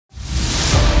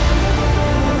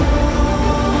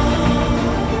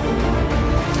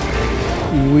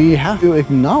We have to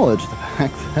acknowledge the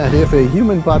fact that if a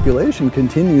human population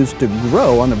continues to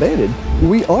grow unabated,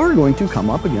 we are going to come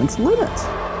up against limits.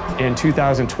 In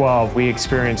 2012, we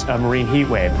experienced a marine heat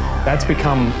wave. That's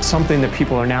become something that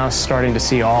people are now starting to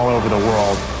see all over the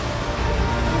world.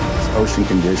 It's ocean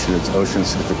condition, it's ocean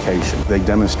acidification. They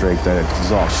demonstrate that it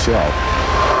dissolves shell.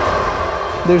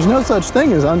 There's no such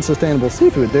thing as unsustainable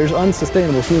seafood. There's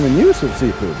unsustainable human use of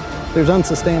seafood. There's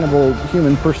unsustainable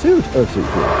human pursuit of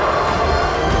seafood.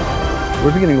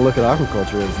 We're beginning to look at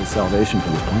aquaculture as the salvation for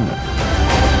this planet.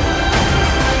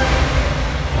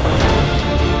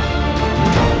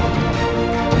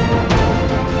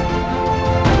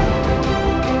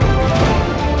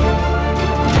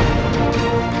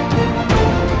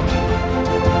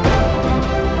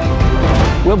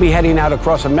 We'll be heading out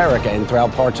across America and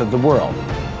throughout parts of the world,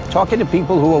 talking to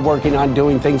people who are working on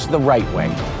doing things the right way,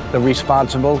 the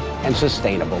responsible and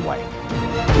sustainable way.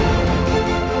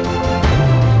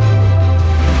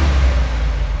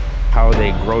 How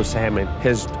they grow salmon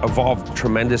has evolved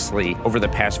tremendously over the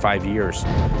past 5 years.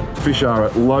 Fish are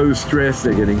at low stress,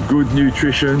 they're getting good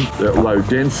nutrition, they're at low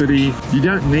density. You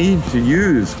don't need to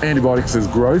use antibiotics as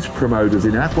growth promoters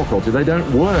in aquaculture, they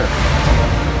don't work.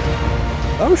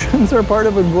 Oceans are part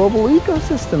of a global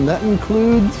ecosystem that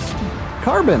includes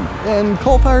carbon and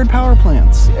coal-fired power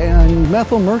plants and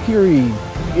methyl mercury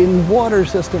in water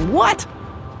system. What?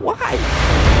 Why?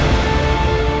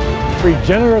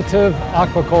 Regenerative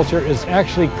aquaculture is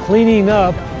actually cleaning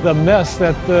up the mess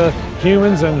that the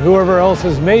humans and whoever else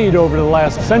has made over the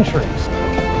last centuries.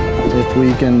 If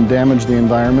we can damage the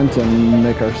environment and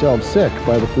make ourselves sick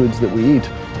by the foods that we eat,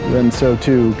 then so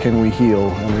too can we heal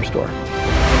and restore.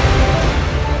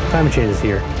 Climate change is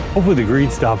here. Hopefully the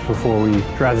greed stops before we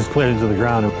drive this planet into the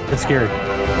ground. It's scary.